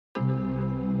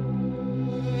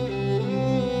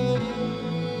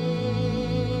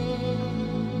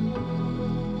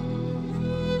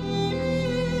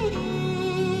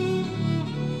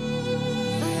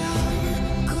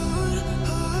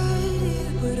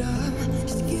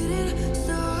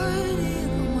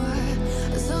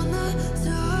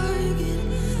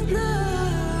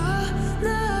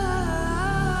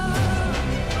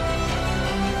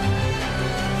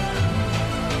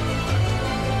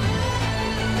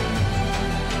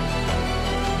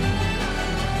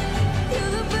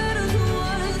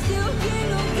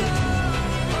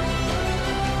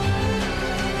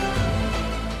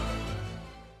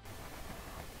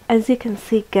As you can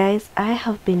see guys, I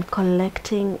have been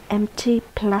collecting empty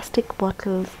plastic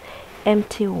bottles,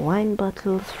 empty wine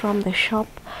bottles from the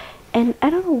shop, and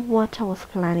I don't know what I was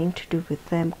planning to do with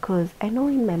them, because I know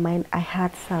in my mind I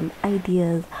had some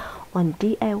ideas on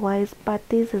DIYs, but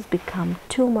this has become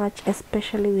too much,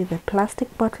 especially with the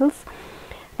plastic bottles.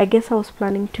 I guess I was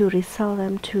planning to resell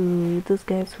them to those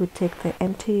guys who take the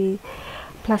empty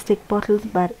plastic bottles,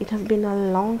 but it has been a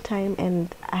long time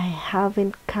and I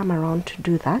haven't come around to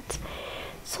do that.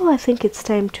 So I think it's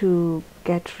time to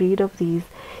get rid of these.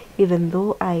 Even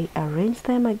though I arrange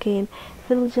them again,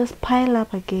 they'll just pile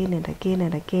up again and again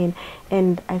and again.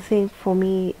 And I think for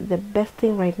me the best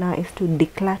thing right now is to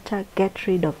declutter, get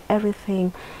rid of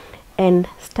everything and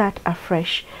start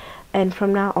afresh. And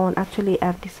from now on, actually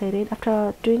I've decided,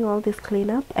 after doing all this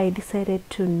cleanup, I decided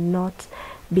to not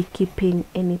be keeping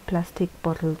any plastic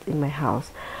bottles in my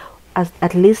house, as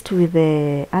at least with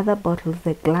the other bottles,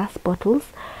 the glass bottles,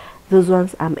 those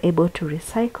ones I'm able to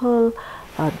recycle,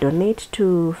 donate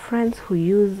to friends who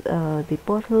use the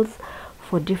bottles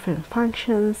for different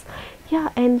functions.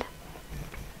 Yeah, and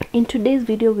in today's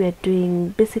video we are doing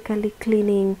basically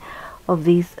cleaning of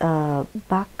these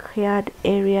backyard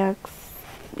areas.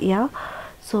 Yeah,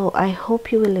 so I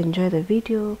hope you will enjoy the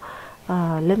video.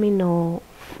 Let me know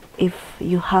if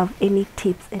you have any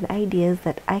tips and ideas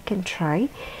that I can try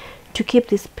to keep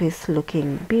this place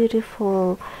looking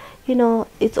beautiful. You know,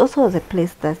 it's also the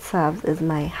place that serves as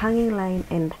my hanging line,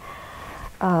 and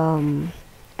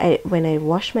when I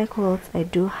wash my clothes I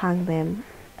do hang them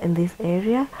in this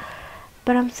area,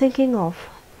 but I'm thinking of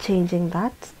changing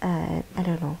that. I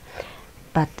don't know,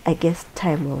 but I guess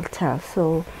time will tell.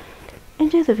 So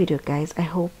enjoy the video guys. I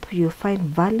hope you find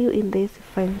value in this,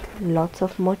 find lots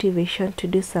of motivation to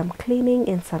do some cleaning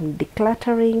and some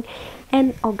decluttering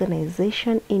and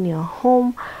organization in your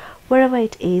home, wherever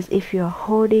it is. If you're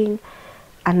hoarding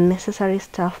unnecessary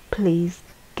stuff, please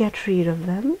get rid of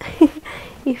them.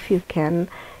 If you can,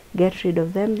 get rid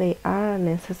of them. They are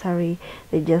unnecessary.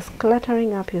 They're just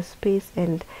cluttering up your space,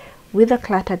 and with a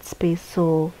cluttered space,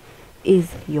 so is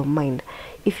your mind.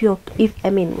 I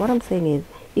mean, what I'm saying is,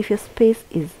 if your space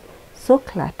is so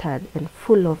cluttered and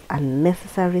full of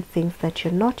unnecessary things that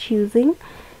you're not using,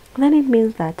 then it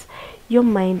means that your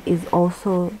mind is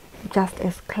also just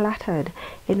as cluttered.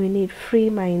 And we need free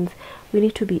minds. We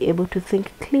need to be able to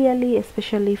think clearly,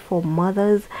 especially for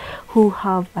mothers who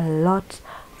have a lot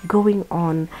going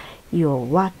on. You're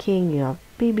working, you have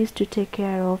babies to take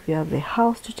care of, you have the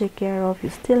house to take care of, you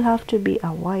still have to be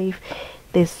a wife.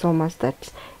 There's so much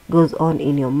that goes on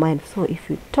in your mind. So if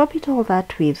you top it all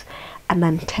that with an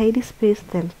untidy space,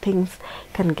 then things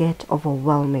can get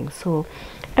overwhelming. So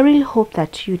I really hope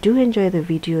that you do enjoy the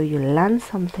video, you learn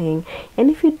something, and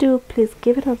if you do, please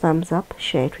give it a thumbs up,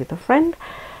 share it with a friend,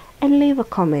 and leave a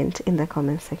comment in the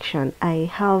comment section. I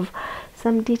have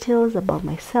some details about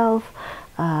myself,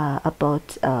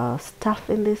 about stuff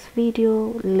in this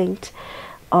video linked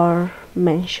or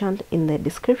mentioned in the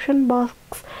description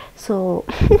box, so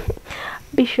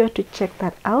be sure to check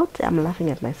that out. I'm laughing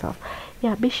at myself.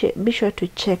 Yeah, be sure to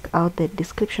check out the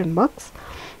description box.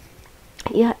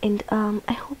 Yeah, and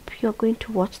I hope you're going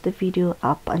to watch the video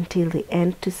up until the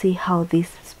end to see how this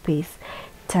space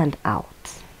turned out.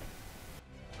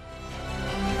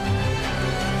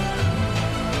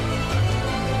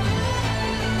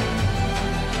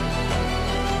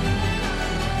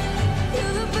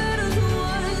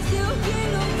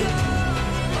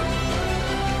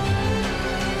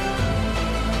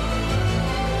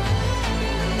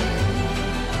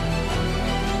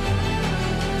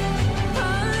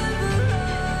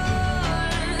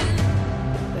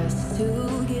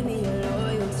 Give me your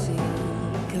loyalty,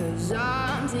 'cause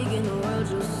I'm taking the world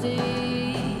just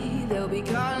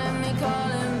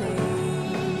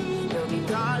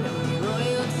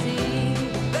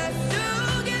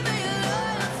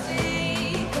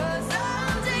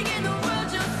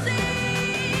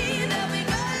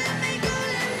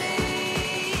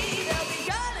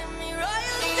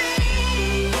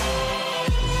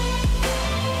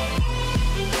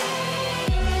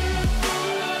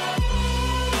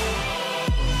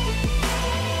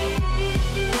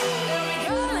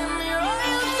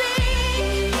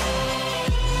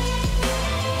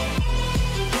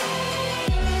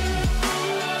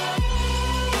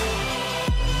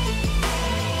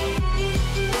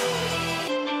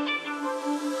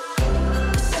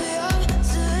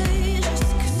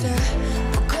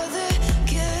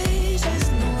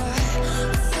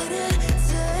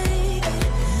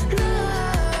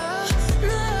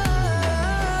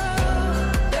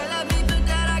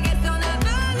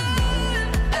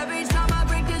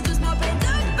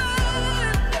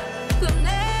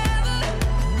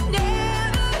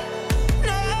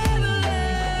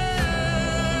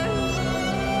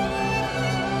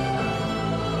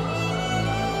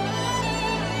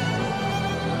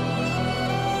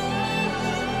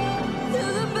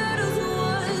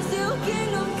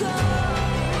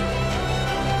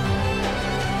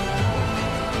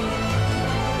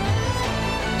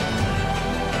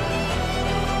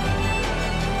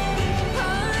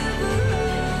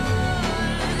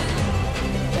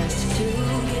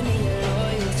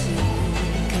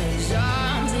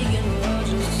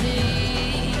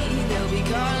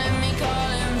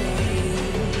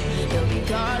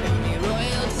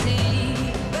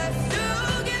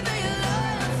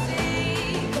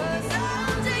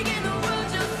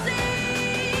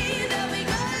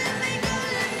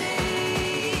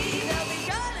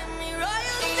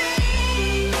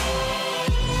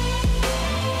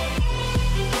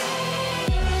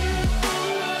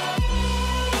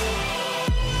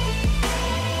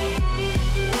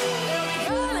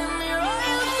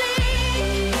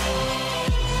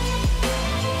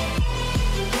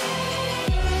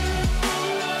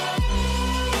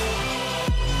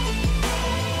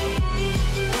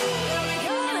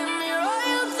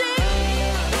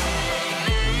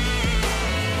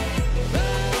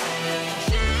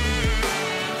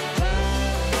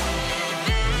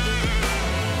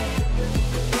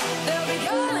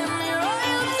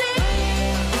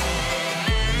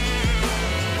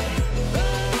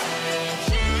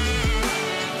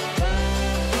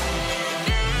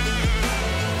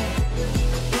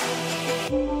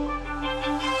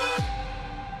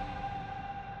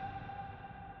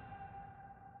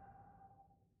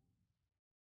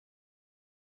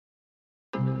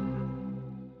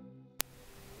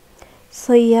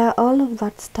So yeah, all of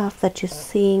that stuff that you're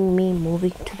seeing me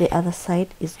moving to the other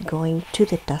side is going to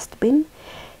the dustbin.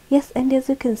 Yes, and as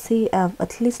you can see, I've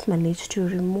at least managed to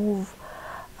remove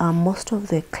most of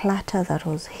the clutter that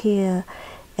was here,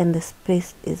 and the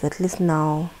space is at least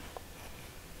now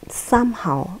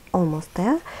somehow almost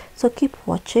there. So keep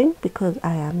watching, because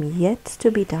I am yet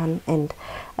to be done and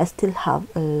I still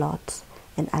have a lot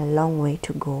and a long way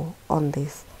to go on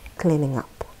this cleaning up.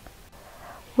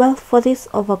 Well, for this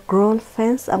overgrown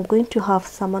fence, I'm going to have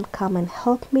someone come and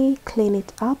help me clean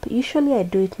it up. Usually I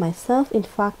do it myself. In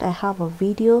fact, I have a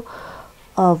video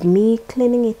of me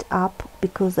cleaning it up,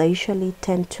 because I usually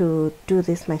tend to do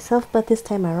this myself, but this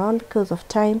time around, because of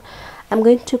time, I'm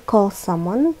going to call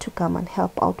someone to come and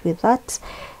help out with that.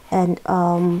 And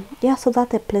yeah, so that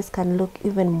the place can look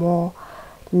even more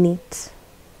neat.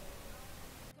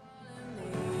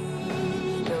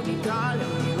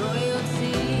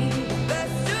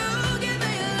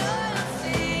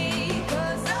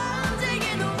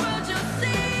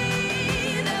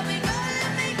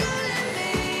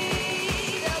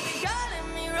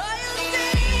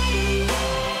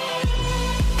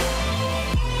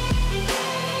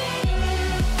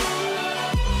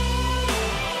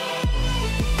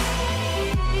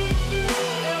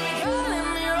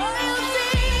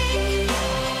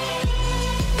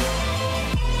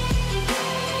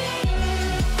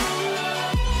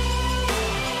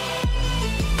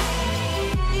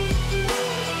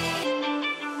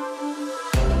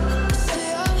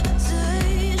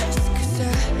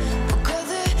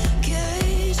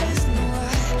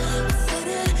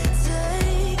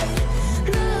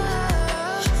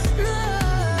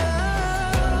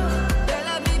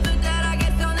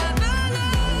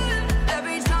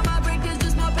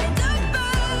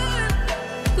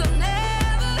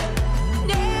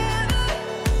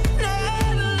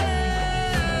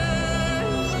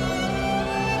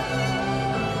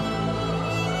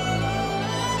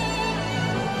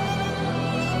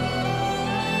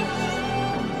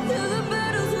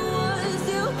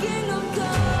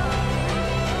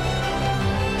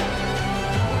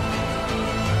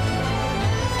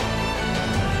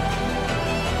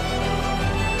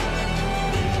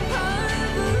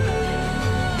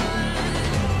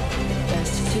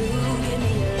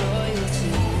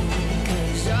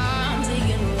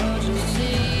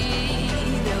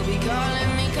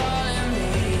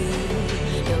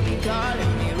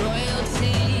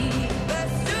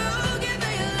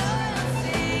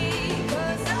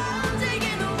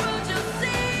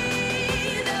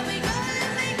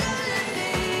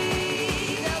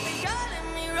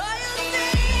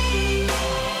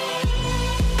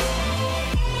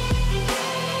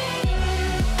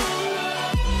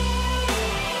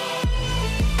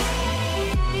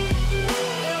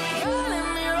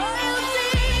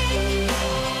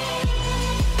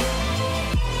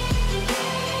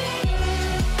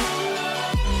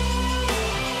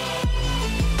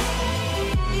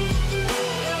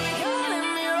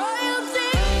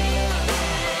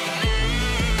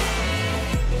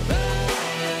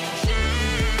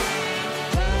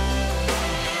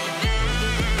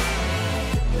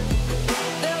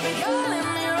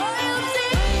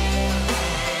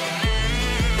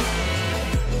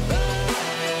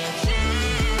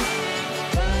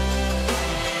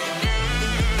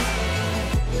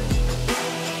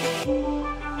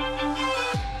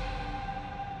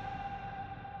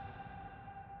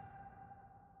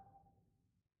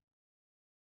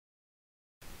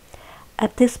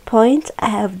 At this point, I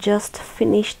have just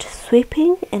finished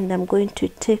sweeping, and I'm going to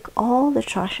take all the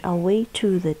trash away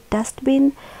to the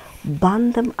dustbin,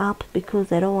 burn them up,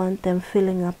 because I don't want them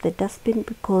filling up the dustbin,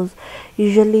 because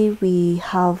usually we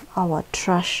have our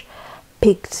trash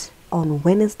picked on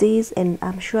Wednesdays, and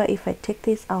I'm sure if I take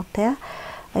this out there,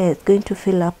 it's going to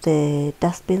fill up the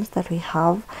dustbins that we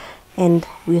have. And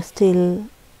we're still,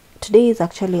 today is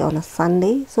actually on a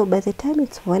Sunday, so by the time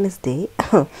it's Wednesday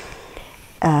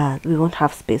we won't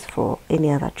have space for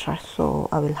any other trash, so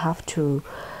I will have to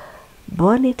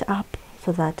burn it up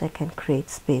so that I can create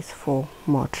space for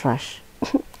more trash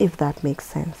if that makes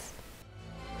sense.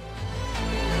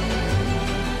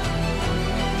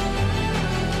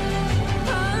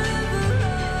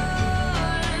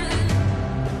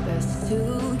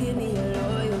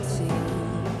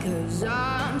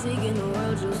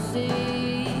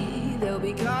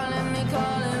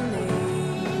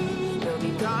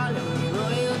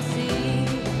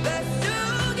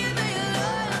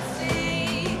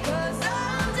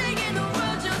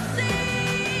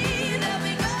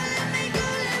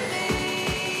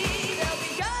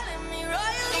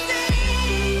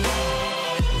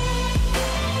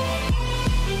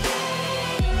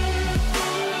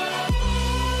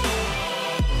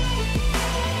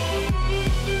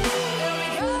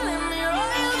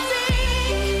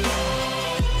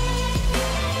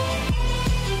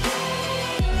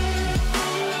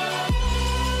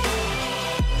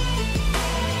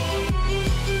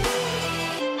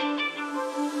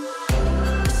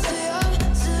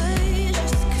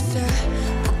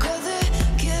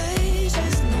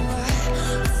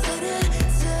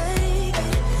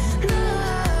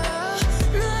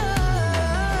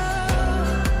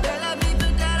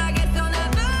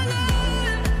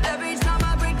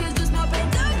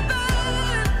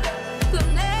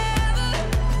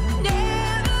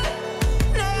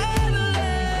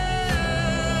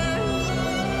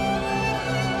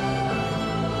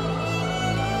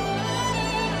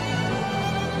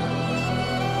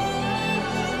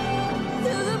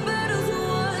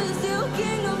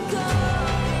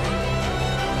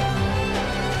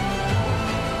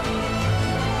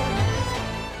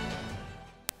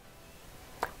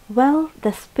 Well,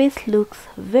 the space looks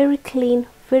very clean,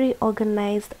 very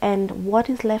organized, and what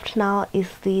is left now is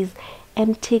these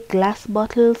empty glass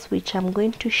bottles, which I'm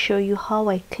going to show you how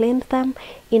I cleaned them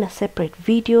in a separate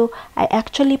video. I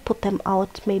actually put them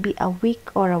out maybe a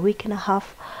week or a week and a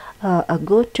half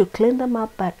ago to clean them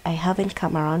up, but I haven't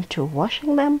come around to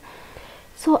washing them.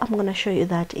 So I'm gonna show you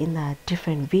that in a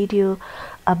different video.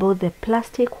 About the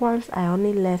plastic ones, I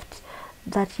only left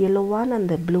that yellow one and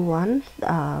the blue one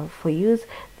for use.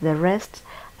 The rest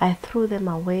I threw them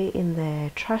away in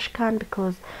the trash can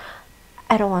because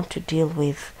I don't want to deal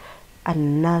with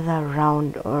another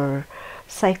round or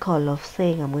cycle of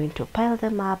saying I'm going to pile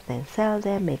them up, then sell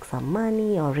them, make some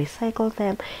money, or recycle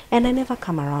them, and I never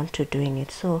come around to doing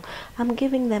it. So I'm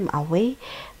giving them away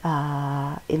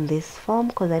in this form,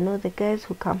 because I know the guys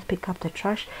who come pick up the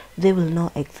trash, they will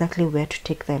know exactly where to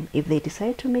take them. If they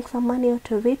decide to make some money out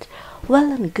of it,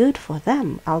 well and good for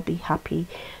them. I'll be happy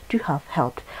to have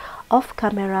helped. Off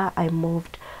camera, I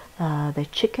moved the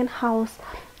chicken house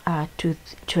to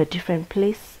a different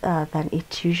place than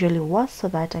it usually was, so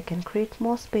that I can create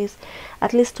more space,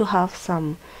 at least to have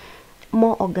some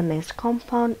more organized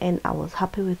compound, and I was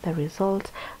happy with the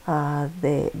result.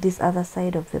 This other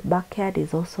side of the backyard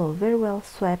is also very well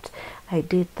swept. I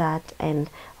did that and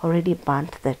already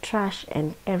burnt the trash,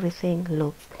 and everything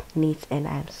looks neat, and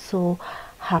I'm so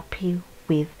happy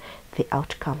with the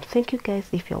outcome. Thank you guys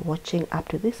if you're watching up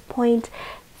to this point.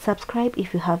 Subscribe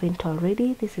if you haven't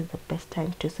already. This is the best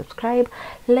time to subscribe.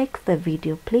 Like the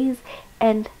video please,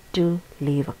 and do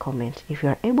leave a comment. If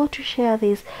you're able to share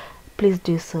this, please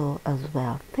do so as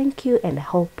well. Thank you, and I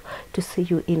hope to see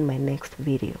you in my next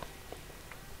video.